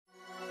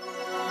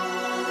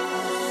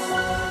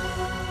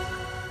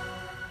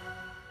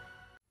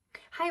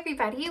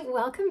everybody,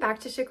 welcome back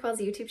to Chiquel's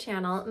YouTube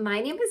channel.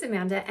 My name is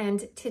Amanda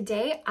and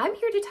today I'm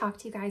here to talk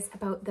to you guys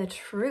about the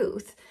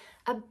truth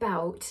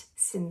about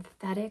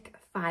synthetic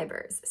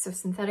fibers. So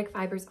synthetic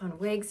fibers on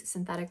wigs,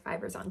 synthetic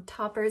fibers on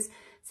toppers,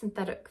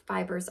 synthetic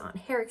fibers on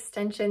hair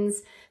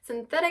extensions,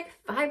 synthetic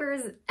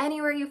fibers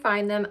anywhere you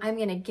find them. I'm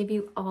going to give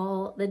you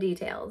all the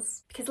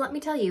details. Because let me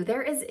tell you,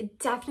 there is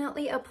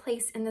definitely a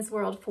place in this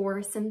world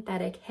for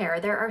synthetic hair.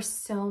 There are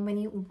so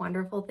many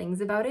wonderful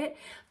things about it,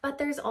 but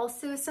there's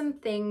also some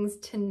things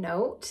to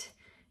note.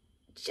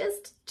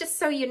 Just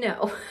so you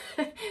know,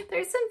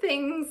 there's some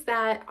things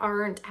that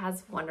aren't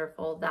as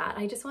wonderful that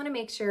I just want to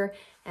make sure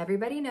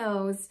everybody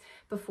knows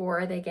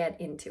before they get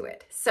into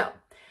it. So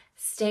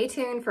stay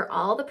tuned for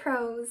all the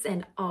pros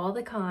and all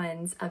the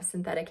cons of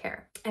synthetic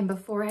hair. And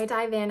before I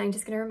dive in, I'm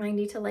just going to remind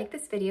you to like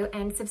this video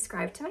and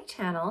subscribe to my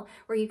channel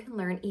where you can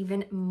learn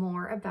even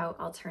more about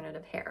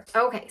alternative hair.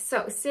 Okay,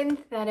 so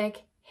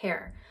synthetic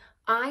hair.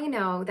 I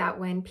know that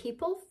when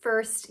people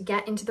first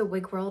get into the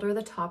wig world or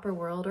the topper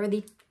world or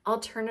the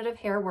alternative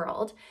hair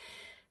world,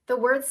 the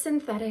word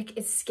synthetic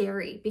is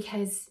scary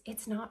because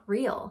it's not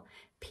real.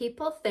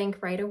 People think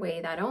right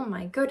away that, oh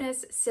my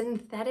goodness,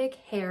 synthetic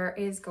hair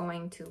is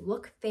going to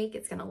look fake.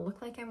 It's going to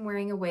look like I'm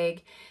wearing a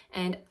wig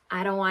and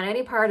I don't want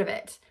any part of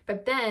it.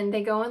 But then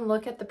they go and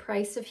look at the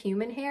price of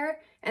human hair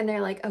and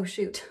they're like, oh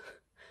shoot,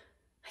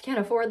 I can't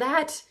afford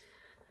that.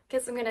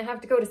 Guess I'm gonna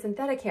have to go to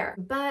synthetic hair.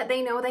 But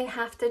they know they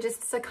have to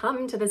just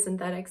succumb to the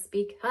synthetics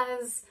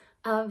because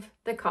of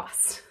the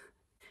cost.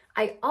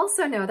 I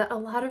also know that a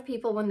lot of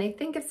people, when they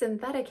think of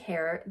synthetic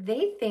hair,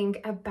 they think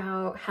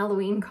about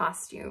Halloween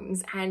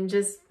costumes and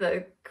just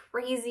the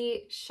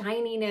crazy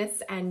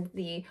shininess and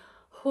the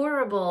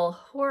horrible,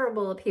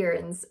 horrible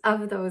appearance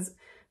of those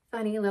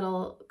funny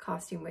little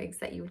costume wigs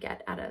that you would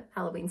get at a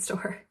Halloween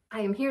store.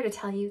 I am here to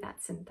tell you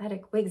that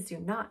synthetic wigs do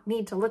not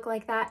need to look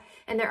like that,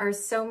 and there are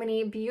so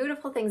many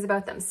beautiful things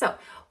about them. So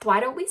why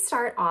don't we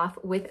start off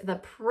with the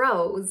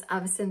pros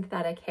of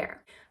synthetic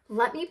hair?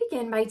 Let me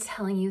begin by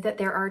telling you that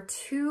there are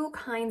two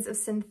kinds of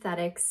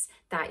synthetics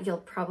that you'll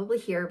probably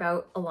hear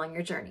about along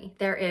your journey.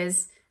 There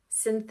is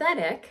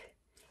synthetic,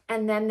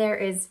 and then there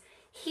is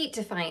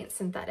heat-defiant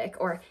synthetic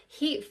or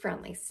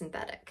heat-friendly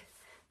synthetic.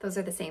 Those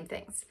are the same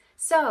things.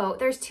 So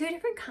there's two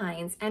different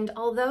kinds, and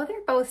although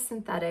they're both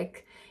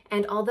synthetic,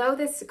 and although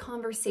this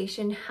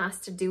conversation has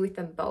to do with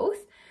them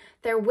both,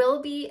 there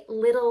will be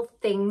little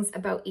things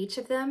about each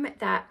of them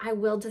that I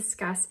will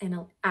discuss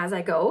as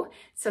I go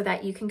so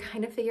that you can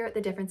kind of figure out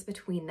the difference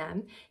between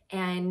them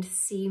and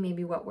see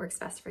maybe what works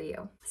best for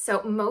you.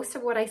 So most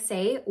of what I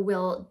say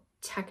will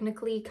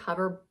technically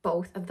cover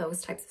both of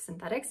those types of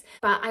synthetics,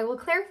 but I will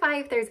clarify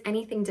if there's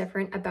anything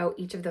different about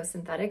each of those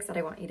synthetics that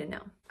I want you to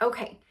know.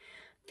 Okay.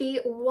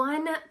 The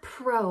one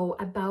pro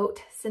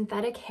about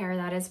synthetic hair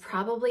that is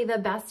probably the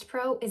best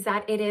pro is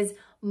that it is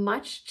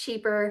much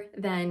cheaper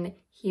than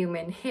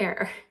human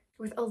hair.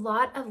 With a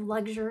lot of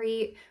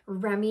luxury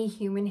Remy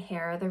human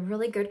hair, the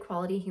really good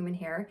quality human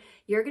hair,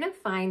 you're gonna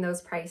find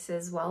those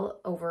prices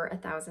well over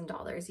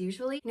 $1,000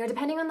 usually. You know,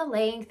 depending on the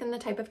length and the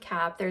type of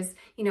cap, there's,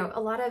 you know,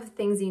 a lot of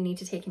things you need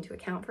to take into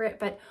account for it,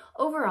 but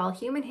overall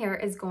human hair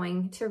is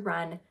going to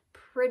run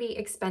pretty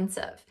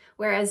expensive,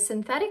 whereas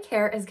synthetic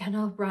hair is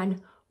gonna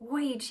run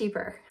way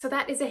cheaper. So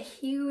that is a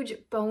huge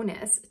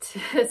bonus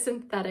to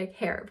synthetic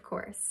hair, of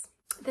course.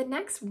 The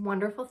next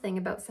wonderful thing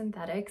about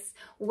synthetics,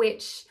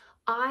 which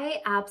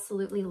I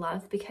absolutely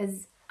love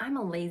because I'm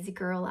a lazy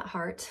girl at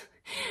heart,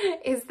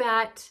 is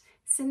that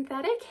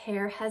synthetic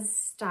hair has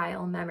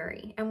style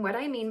memory. And what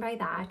I mean by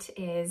that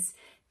is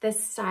the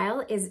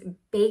style is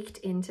baked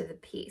into the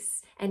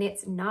piece and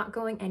it's not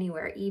going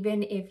anywhere.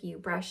 Even if you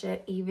brush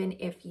it, even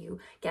if you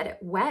get it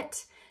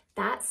wet,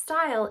 that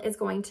style is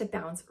going to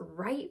bounce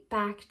right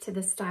back to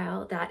the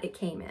style that it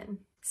came in.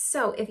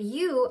 So if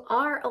you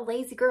are a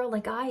lazy girl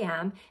like I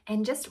am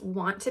and just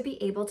want to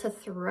be able to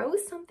throw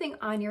something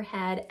on your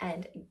head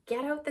and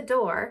get out the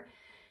door,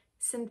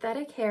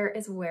 synthetic hair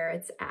is where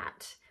it's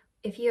at.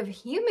 If you have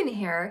human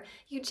hair,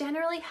 you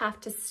generally have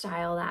to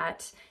style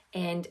that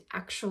and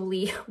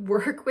actually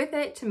work with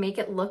it to make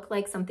it look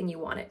like something you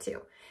want it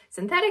to.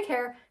 Synthetic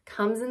hair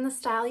comes in the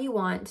style you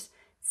want,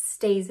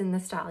 stays in the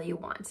style you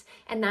want.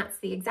 And that's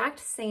the exact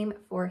same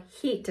for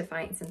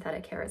heat-defiant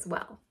synthetic hair as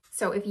well.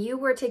 So if you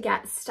were to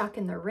get stuck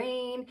in the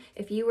rain,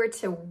 if you were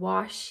to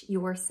wash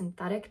your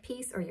synthetic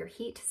piece or your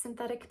heat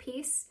synthetic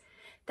piece,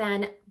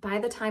 then by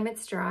the time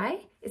it's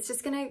dry, it's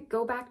just gonna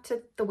go back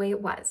to the way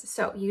it was.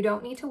 So you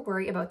don't need to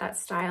worry about that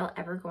style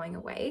ever going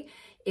away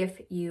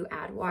if you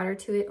add water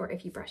to it or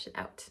if you brush it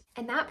out.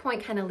 And that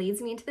point kind of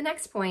leads me into the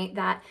next point,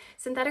 that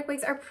synthetic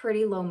wigs are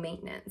pretty low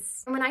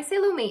maintenance. And when I say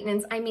low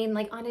maintenance, I mean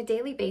like on a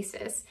daily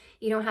basis,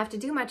 you don't have to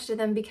do much to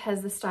them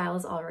because the style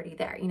is already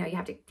there. You know, you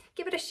have to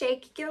give it a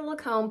shake, give it a little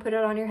comb, put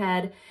it on your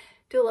head,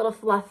 do a little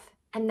fluff,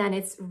 and then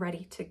it's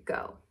ready to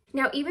go.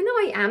 Now, even though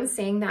I am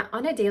saying that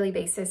on a daily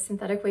basis,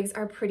 synthetic wigs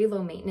are pretty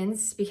low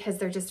maintenance because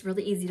they're just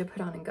really easy to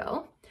put on and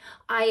go,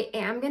 I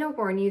am going to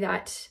warn you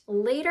that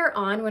later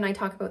on when I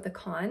talk about the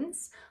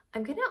cons,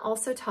 I'm going to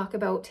also talk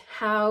about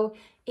how,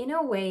 in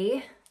a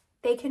way,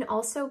 They can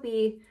also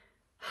be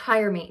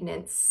higher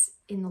maintenance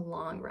in the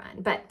long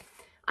run, but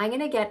I'm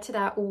going to get to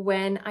that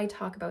when I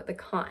talk about the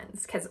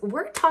cons, because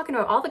we're talking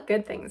about all the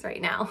good things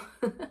right now.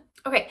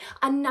 Okay,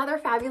 another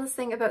fabulous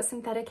thing about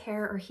synthetic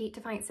hair or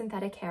heat-defying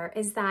synthetic hair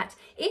is that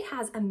it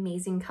has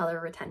amazing color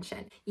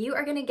retention. You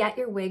are going to get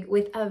your wig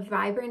with a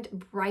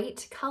vibrant,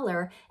 bright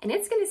color, and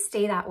it's going to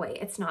stay that way.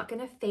 It's not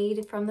going to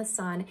fade from the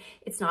sun.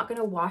 It's not going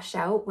to wash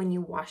out when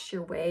you wash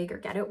your wig or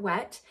get it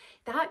wet.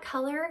 That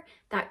color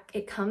that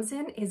it comes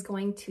in is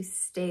going to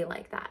stay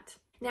like that.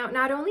 Now,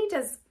 not only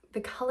does the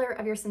color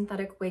of your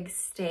synthetic wig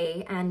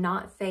stay and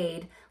not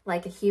fade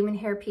like a human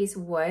hair piece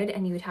would,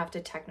 and you would have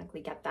to technically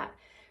get that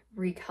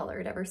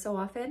recolored ever so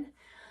often,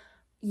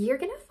 you're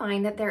going to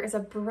find that there is a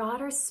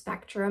broader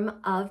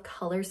spectrum of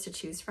colors to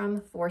choose from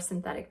for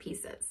synthetic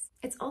pieces.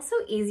 It's also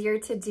easier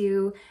to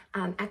do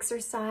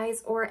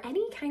exercise or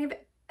any kind of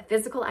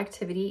physical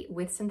activity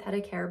with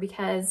synthetic hair,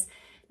 because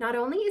not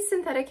only is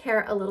synthetic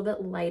hair a little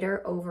bit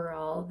lighter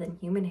overall than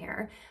human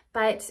hair,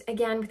 but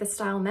again, with the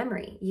style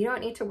memory, you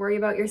don't need to worry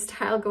about your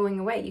style going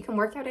away. You can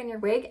work out in your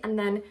wig and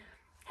then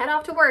head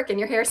off to work and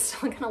your hair is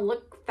still going to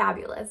look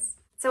fabulous.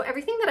 So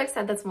everything that I've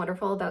said that's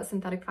wonderful about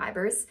synthetic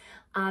fibers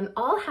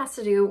all has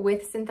to do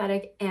with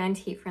synthetic and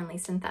heat-friendly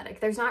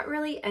synthetic. There's not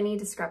really any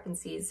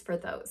discrepancies for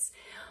those.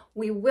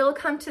 We will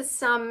come to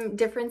some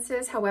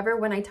differences, however,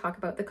 when I talk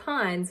about the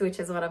cons, which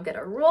is what I'm going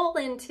to roll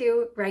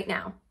into right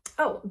now.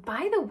 Oh,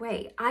 by the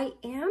way, I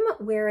am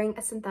wearing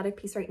a synthetic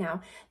piece right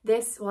now.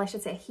 Well, I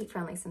should say a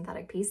heat-friendly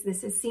synthetic piece.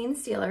 This is Scene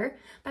Stealer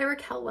by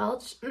Raquel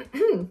Welch.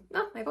 Oh,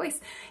 my voice.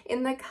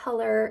 In the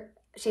color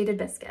Shaded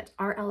Biscuit,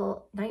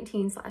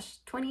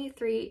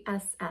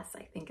 RL19/23SS,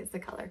 I think is the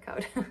color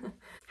code.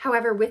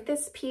 However, with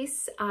this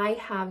piece, I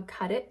have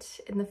cut it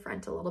in the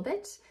front a little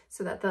bit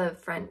so that the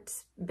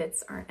front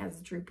bits aren't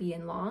as droopy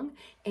and long,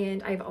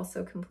 and I've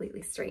also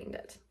completely straightened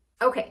it.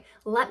 Okay,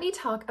 let me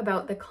talk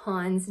about the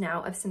cons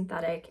now of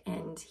synthetic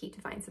and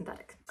heat-defying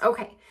synthetic.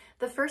 Okay,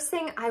 the first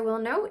thing I will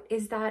note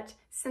is that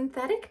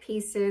synthetic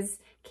pieces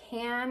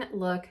can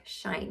look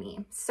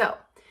shiny. So,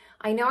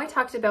 I know I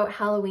talked about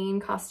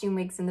Halloween costume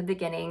wigs in the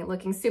beginning,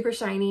 looking super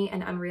shiny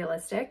and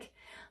unrealistic.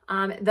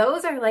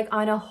 Those are like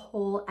on a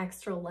whole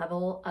extra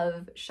level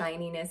of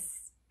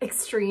shininess,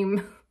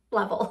 extreme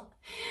level.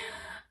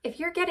 If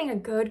you're getting a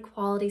good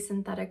quality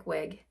synthetic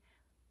wig,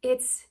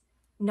 it's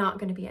not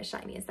going to be as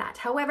shiny as that.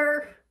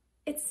 However,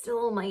 it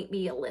still might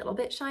be a little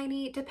bit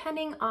shiny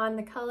depending on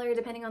the color,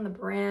 depending on the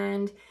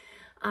brand.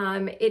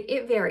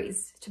 It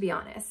varies, to be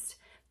honest.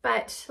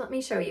 But let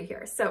me show you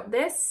here. So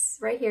this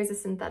right here is a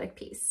synthetic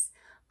piece.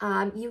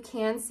 You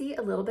can see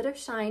a little bit of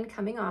shine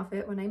coming off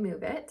it when I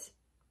move it.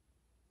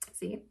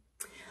 See?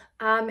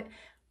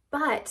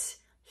 But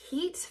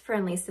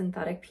heat-friendly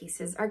synthetic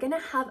pieces are going to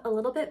have a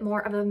little bit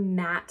more of a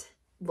matte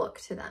look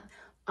to them.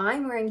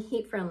 I'm wearing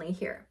heat-friendly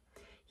here.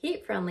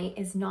 Heat-friendly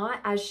is not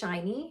as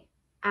shiny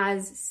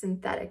as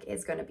synthetic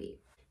is going to be.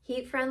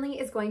 Heat-friendly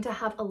is going to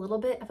have a little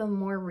bit of a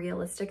more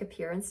realistic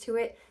appearance to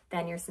it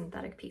than your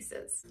synthetic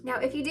pieces. Now,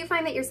 if you do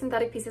find that your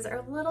synthetic pieces are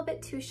a little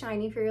bit too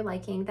shiny for your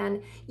liking,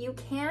 then you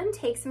can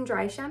take some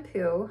dry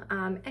shampoo.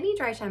 Any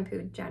dry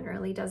shampoo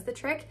generally does the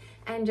trick,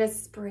 and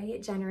just spray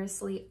it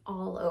generously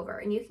all over.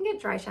 And you can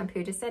get dry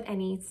shampoo just at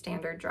any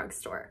standard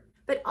drugstore.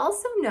 But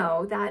also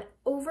know that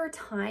over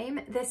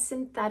time, the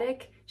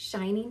synthetic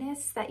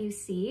shininess that you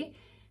see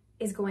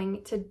is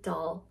going to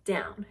dull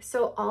down.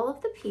 So all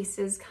of the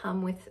pieces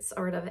come with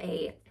sort of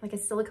like a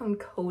silicone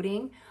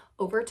coating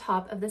over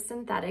top of the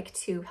synthetic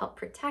to help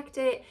protect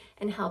it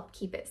and help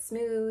keep it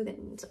smooth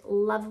and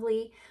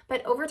lovely.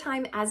 But over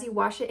time, as you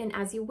wash it and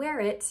as you wear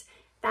it,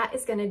 that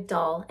is gonna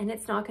dull and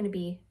it's not gonna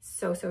be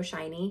so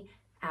shiny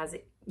as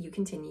you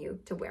continue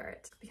to wear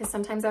it. Because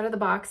sometimes out of the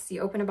box,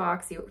 you open a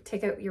box, you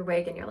take out your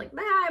wig and you're like,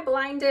 I'm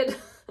blinded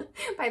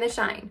by the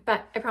shine.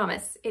 But I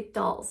promise, it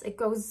dulls. It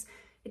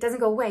doesn't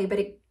go away, but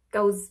it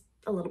goes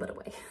a little bit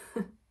away.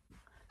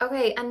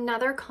 Okay,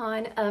 another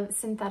con of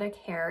synthetic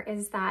hair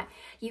is that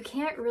you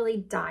can't really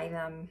dye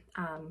them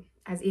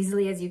as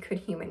easily as you could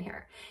human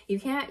hair. You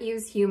can't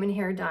use human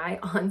hair dye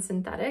on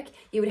synthetic.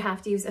 You would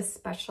have to use a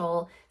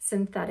special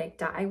synthetic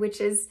dye,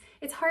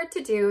 it's hard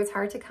to do, it's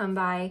hard to come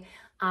by,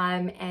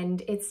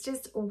 and it's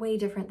just way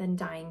different than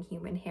dyeing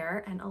human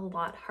hair and a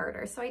lot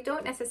harder. So I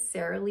don't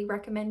necessarily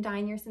recommend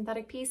dyeing your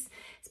synthetic piece,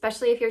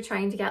 especially if you're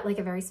trying to get like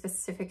a very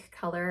specific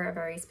color, a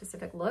very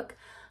specific look.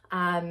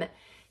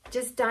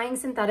 Just dyeing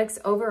synthetics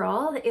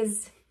overall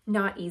is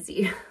not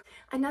easy.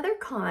 Another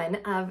con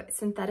of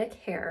synthetic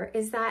hair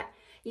is that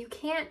you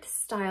can't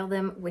style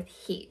them with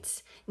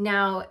heat.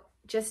 Now,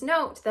 just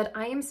note that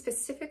I am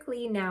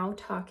specifically now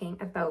talking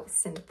about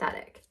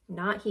synthetic,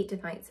 not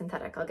heat-defying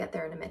synthetic. I'll get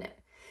there in a minute.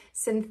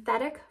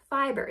 Synthetic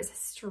fibers,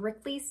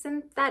 strictly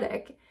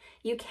synthetic,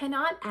 you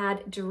cannot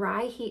add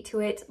dry heat to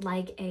it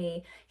like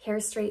a hair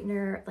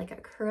straightener, like a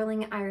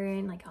curling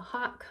iron, like a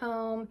hot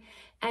comb.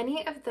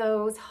 Any of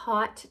those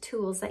hot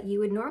tools that you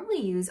would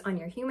normally use on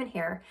your human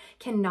hair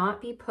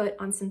cannot be put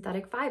on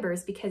synthetic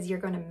fibers because you're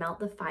going to melt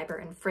the fiber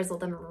and frizzle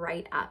them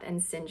right up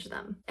and singe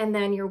them. And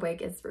then your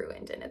wig is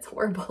ruined and it's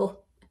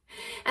horrible.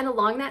 And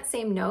along that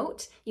same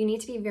note, you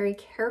need to be very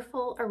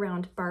careful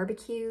around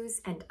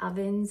barbecues and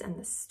ovens and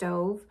the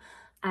stove,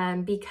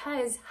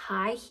 because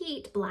high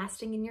heat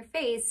blasting in your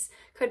face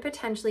could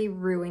potentially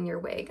ruin your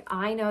wig.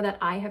 I know that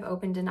I have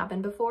opened an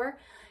oven before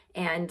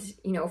and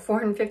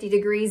 450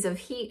 degrees of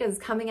heat is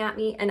coming at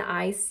me and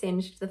I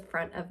singed the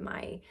front of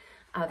my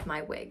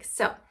wig.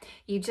 So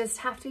you just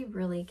have to be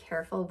really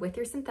careful with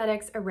your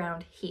synthetics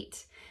around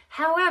heat.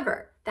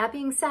 However, that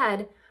being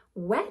said,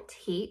 wet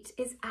heat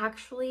is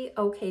actually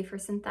okay for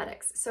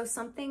synthetics. So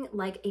something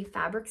like a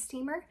fabric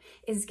steamer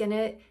is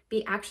gonna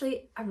be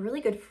actually a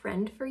really good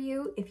friend for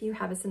you if you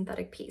have a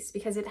synthetic piece,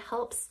 because it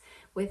helps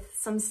with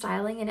some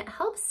styling and it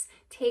helps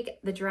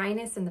take the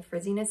dryness and the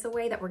frizziness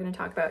away that we're gonna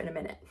talk about in a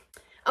minute.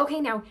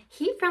 Okay, now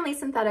heat-friendly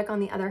synthetic, on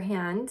the other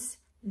hand,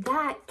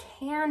 that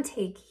can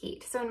take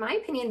heat. So in my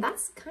opinion,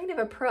 that's kind of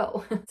a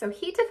pro. So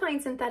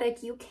heat-defying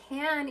synthetic, you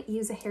can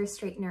use a hair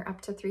straightener up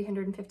to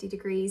 350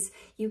 degrees.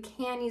 You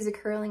can use a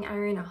curling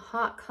iron, a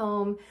hot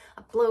comb,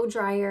 a blow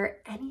dryer,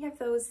 any of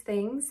those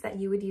things that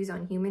you would use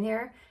on human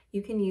hair.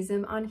 You can use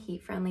them on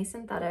heat-friendly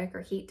synthetic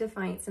or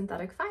heat-defiant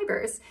synthetic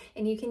fibers,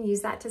 and you can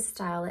use that to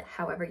style it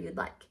however you'd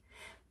like.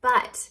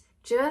 But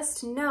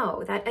just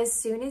know that as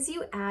soon as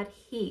you add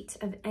heat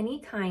of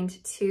any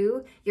kind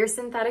to your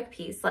synthetic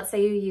piece, let's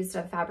say you used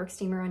a fabric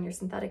steamer on your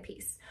synthetic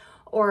piece,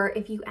 or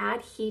if you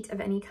add heat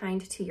of any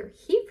kind to your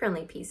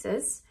heat-friendly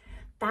pieces,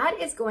 that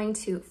is going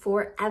to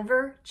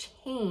forever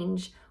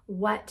change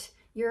what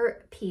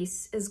your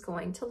piece is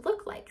going to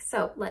look like.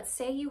 So let's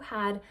say you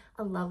had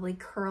a lovely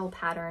curl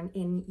pattern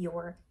in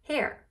your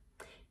hair.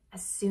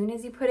 As soon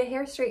as you put a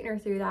hair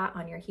straightener through that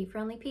on your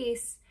heat-friendly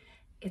piece,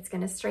 it's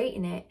gonna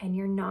straighten it and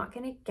you're not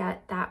gonna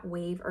get that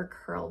wave or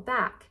curl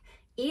back,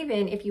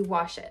 even if you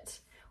wash it.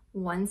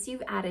 Once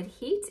you've added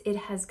heat, it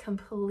has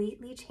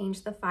completely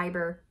changed the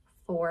fiber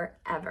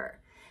forever.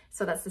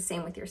 So that's the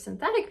same with your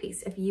synthetic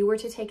piece. If you were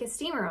to take a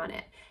steamer on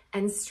it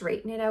and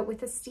straighten it out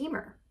with a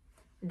steamer,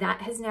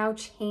 that has now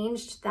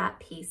changed that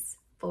piece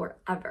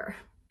forever.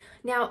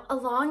 Now,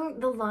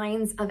 along the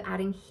lines of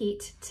adding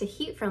heat to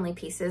heat-friendly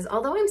pieces,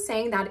 although I'm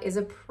saying that is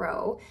a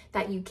pro,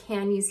 that you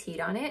can use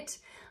heat on it,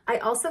 I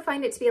also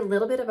find it to be a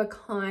little bit of a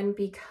con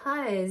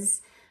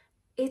because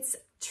it's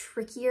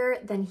trickier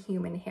than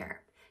human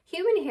hair.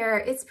 Human hair,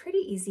 it's pretty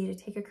easy to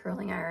take a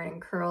curling iron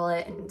and curl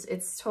it and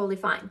it's totally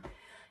fine.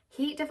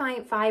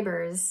 Heat-defiant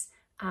fibers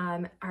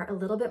are a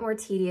little bit more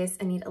tedious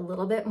and need a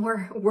little bit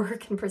more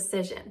work and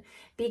precision.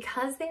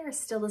 Because they are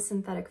still a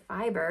synthetic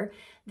fiber,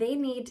 they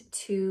need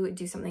to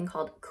do something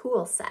called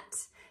cool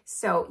set.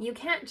 So you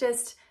can't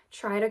just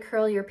try to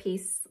curl your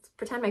piece,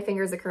 pretend my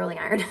finger is a curling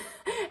iron,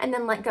 and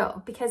then let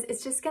go, because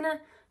it's just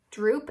gonna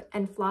droop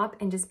and flop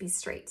and just be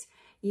straight.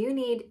 You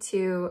need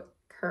to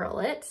curl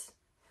it,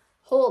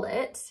 hold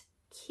it,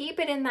 keep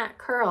it in that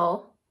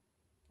curl,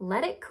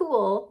 let it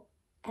cool,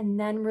 and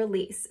then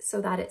release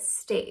so that it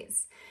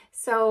stays.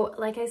 So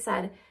like I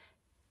said,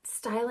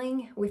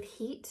 styling with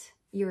heat,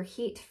 your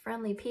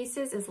heat-friendly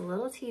pieces, is a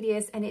little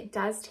tedious and it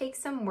does take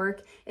some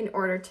work in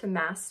order to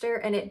master,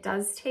 and it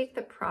does take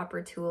the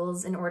proper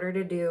tools in order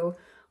to do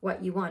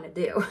what you want to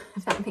do,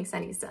 if that makes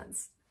any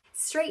sense.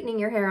 Straightening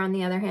your hair, on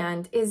the other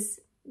hand, is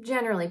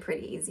generally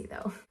pretty easy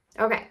though.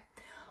 Okay,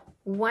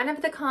 one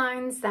of the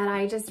cons that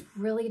I just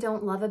really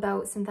don't love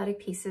about synthetic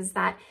pieces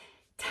that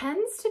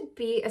tends to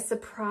be a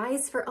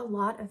surprise for a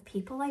lot of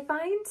people, I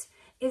find,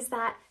 is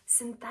that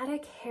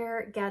synthetic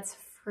hair gets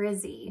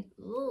frizzy.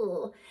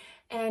 Ugh.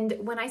 And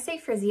when I say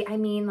frizzy, I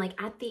mean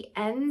like at the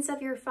ends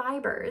of your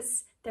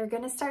fibers, they're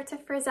gonna start to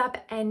frizz up,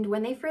 and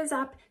when they frizz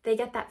up, they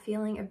get that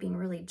feeling of being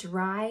really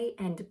dry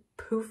and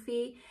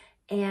poofy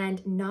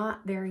and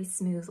not very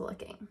smooth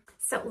looking.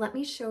 So let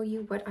me show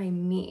you what I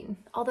mean.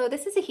 Although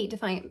this is a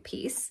heat-defiant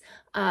piece,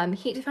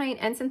 heat-defiant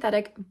and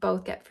synthetic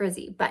both get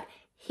frizzy, but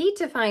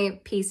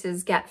heat-defiant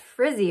pieces get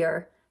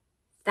frizzier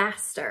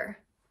faster,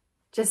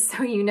 just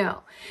so you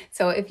know.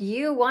 So if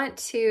you want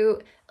to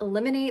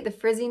eliminate the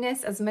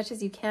frizziness as much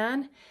as you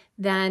can,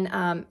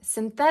 then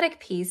synthetic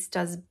piece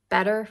does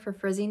better for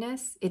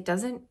frizziness. It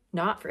doesn't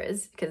not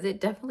frizz, because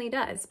it definitely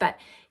does, but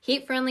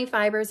heat-friendly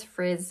fibers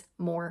frizz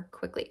more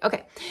quickly.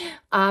 Okay,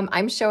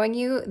 I'm showing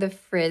you the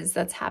frizz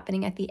that's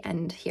happening at the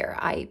end here.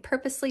 I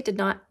purposely did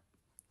not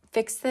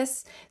fix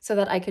this so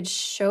that I could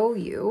show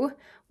you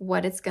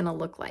what it's gonna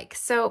look like.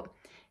 So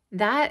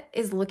that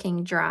is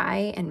looking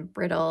dry and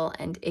brittle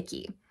and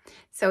icky.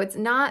 So it's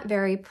not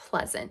very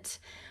pleasant.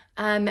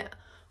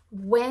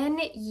 When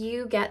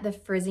you get the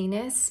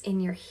frizziness in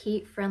your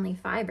heat-friendly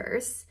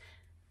fibers,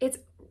 it's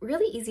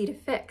really easy to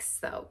fix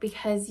though,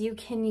 because you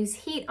can use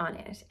heat on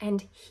it,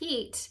 and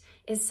heat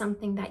is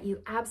something that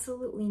you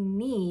absolutely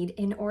need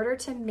in order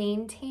to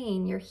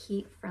maintain your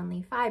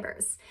heat-friendly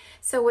fibers.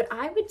 So what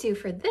I would do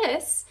for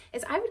this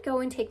is I would go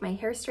and take my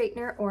hair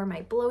straightener or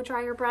my blow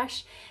dryer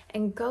brush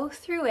and go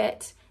through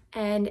it.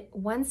 And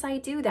once I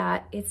do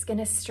that, it's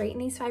gonna straighten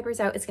these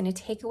fibers out. It's gonna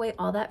take away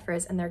all that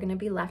frizz, and they're gonna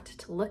be left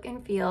to look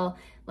and feel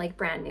like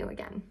brand new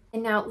again.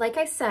 And now, like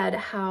I said,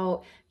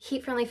 how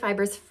heat-friendly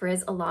fibers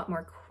frizz a lot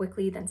more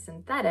quickly than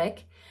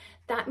synthetic,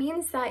 That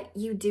means that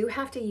you do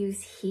have to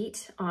use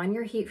heat on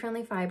your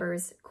heat-friendly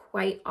fibers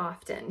quite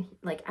often,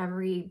 like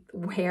every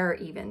wear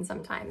even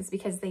sometimes,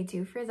 because they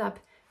do frizz up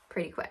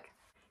pretty quick.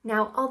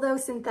 Now, although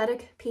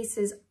synthetic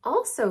pieces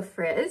also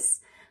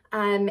frizz,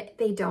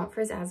 they don't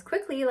frizz as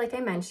quickly, like I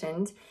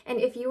mentioned. And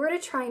if you were to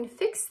try and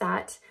fix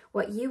that,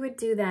 what you would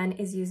do then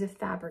is use a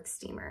fabric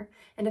steamer.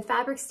 And a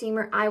fabric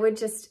steamer, I would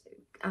just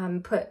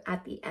put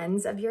at the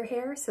ends of your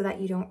hair so that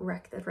you don't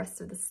wreck the rest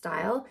of the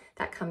style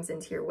that comes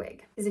into your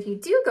wig. Because if you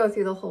do go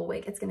through the whole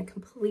wig, it's going to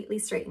completely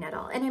straighten it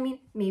all. And I mean,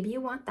 maybe you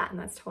want that and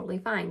that's totally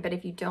fine. But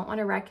if you don't want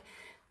to wreck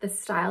the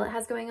style it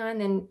has going on,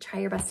 then try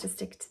your best to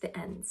stick to the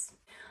ends.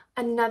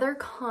 Another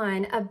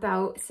con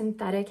about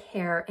synthetic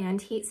hair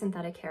and heat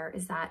synthetic hair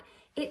is that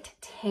it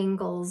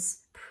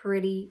tangles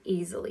pretty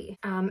easily.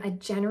 A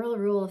general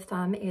rule of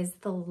thumb is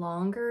the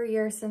longer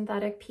your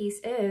synthetic piece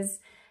is,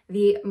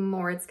 the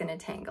more it's gonna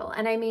tangle.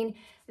 And I mean,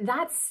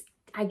 that's,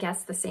 I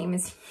guess, the same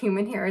as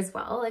human hair as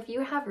well. If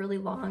you have really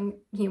long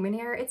human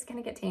hair, it's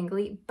gonna get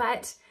tangly,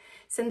 but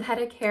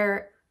synthetic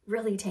hair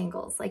really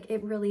tangles, like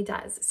it really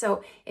does.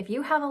 So if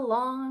you have a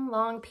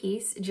long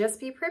piece,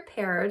 just be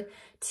prepared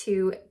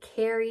to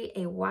carry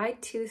a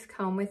wide tooth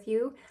comb with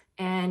you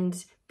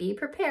and be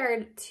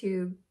prepared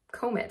to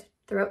comb it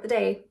throughout the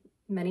day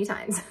many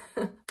times.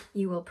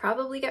 You will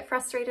probably get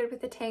frustrated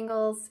with the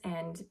tangles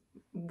and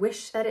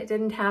wish that it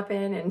didn't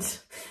happen and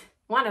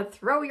want to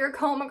throw your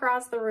comb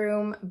across the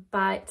room,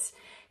 but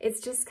it's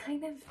just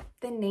kind of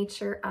the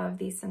nature of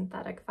these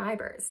synthetic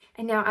fibers.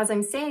 And now, as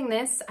I'm saying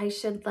this, I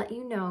should let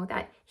you know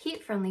that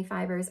heat-friendly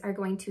fibers are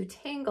going to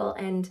tangle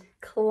and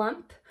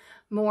clump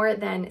more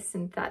than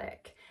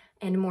synthetic,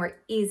 and more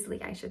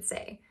easily, I should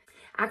say.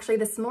 Actually,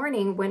 this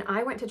morning when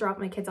I went to drop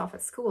my kids off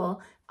at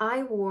school,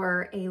 I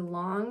wore a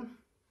long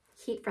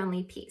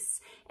heat-friendly piece,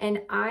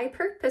 and I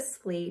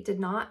purposefully did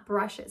not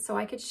brush it so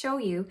I could show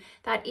you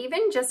that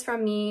even just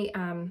from me,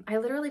 I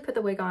literally put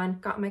the wig on,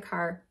 got in my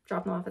car,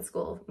 dropped them off at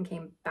school, and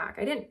came back.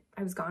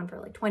 I was gone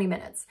for like 20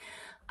 minutes.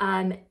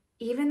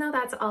 Even though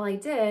that's all I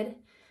did,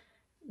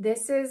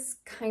 this is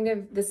kind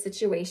of the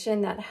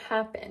situation that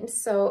happened.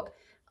 So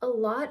a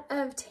lot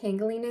of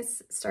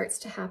tangliness starts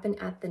to happen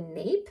at the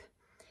nape,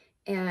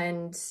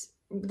 and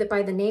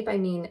by the nape I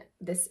mean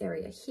this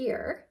area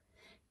here,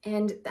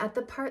 and at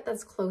the part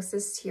that's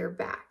closest to your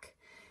back.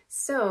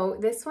 So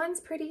this one's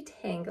pretty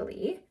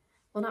tangly.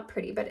 Well, not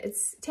pretty, but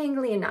it's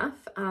tangly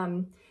enough.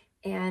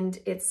 And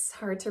it's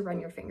hard to run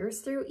your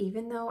fingers through,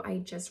 even though I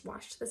just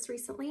washed this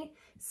recently.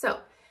 So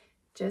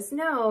just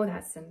know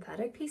that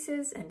synthetic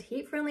pieces and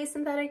heat-friendly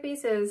synthetic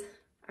pieces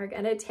are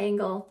gonna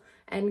tangle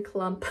and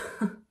clump.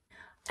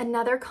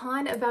 Another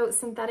con about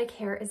synthetic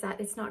hair is that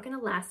it's not gonna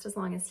last as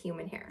long as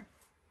human hair.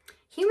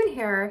 Human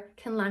hair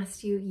can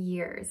last you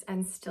years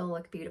and still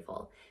look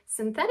beautiful.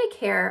 Synthetic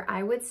hair,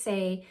 I would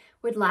say,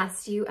 would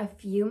last you a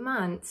few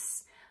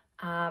months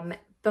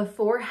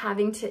before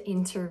having to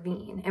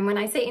intervene. And when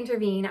I say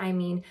intervene, I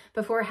mean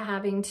before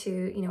having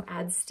to,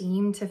 add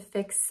steam to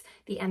fix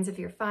the ends of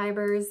your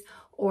fibers,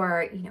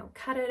 or,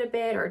 cut it a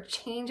bit or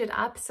change it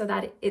up so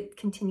that it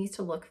continues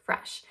to look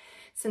fresh.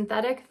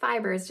 Synthetic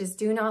fibers just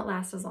do not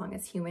last as long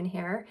as human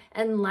hair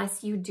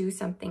unless you do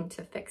something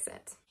to fix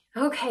it.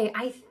 Okay,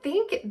 I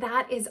think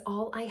that is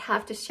all I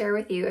have to share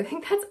with you. I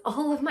think that's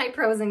all of my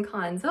pros and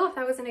cons. Oh,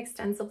 that was an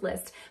extensive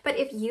list. But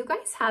if you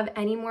guys have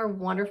any more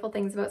wonderful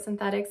things about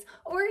synthetics,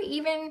 or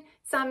even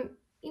some,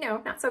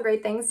 not so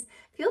great things,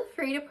 feel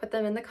free to put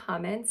them in the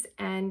comments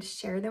and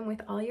share them with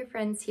all your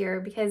friends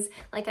here, because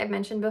like I've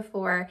mentioned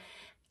before,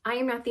 I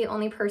am not the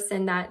only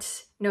person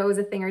that knows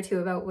a thing or two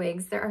about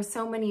wigs. There are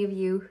so many of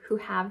you who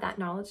have that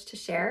knowledge to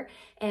share,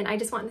 and I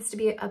just want this to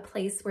be a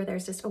place where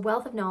there's just a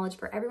wealth of knowledge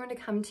for everyone to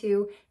come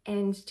to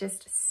and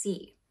just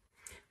see.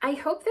 I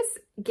hope this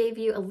gave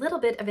you a little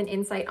bit of an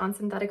insight on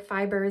synthetic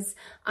fibers.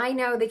 I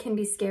know they can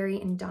be scary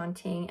and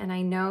daunting, and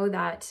I know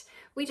that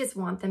we just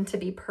want them to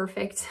be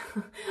perfect,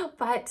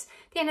 but at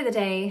the end of the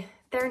day,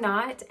 they're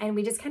not, and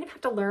we just kind of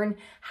have to learn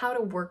how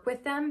to work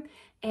with them.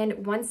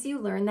 And once you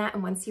learn that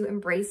and once you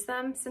embrace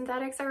them,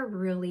 synthetics are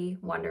really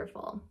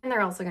wonderful. And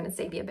they're also gonna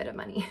save you a bit of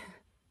money.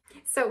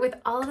 So with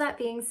all of that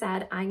being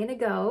said, I'm gonna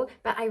go,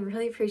 but I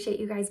really appreciate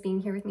you guys being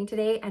here with me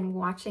today and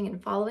watching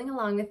and following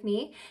along with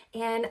me.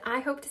 And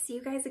I hope to see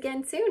you guys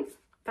again soon.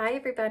 Bye,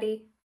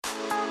 everybody.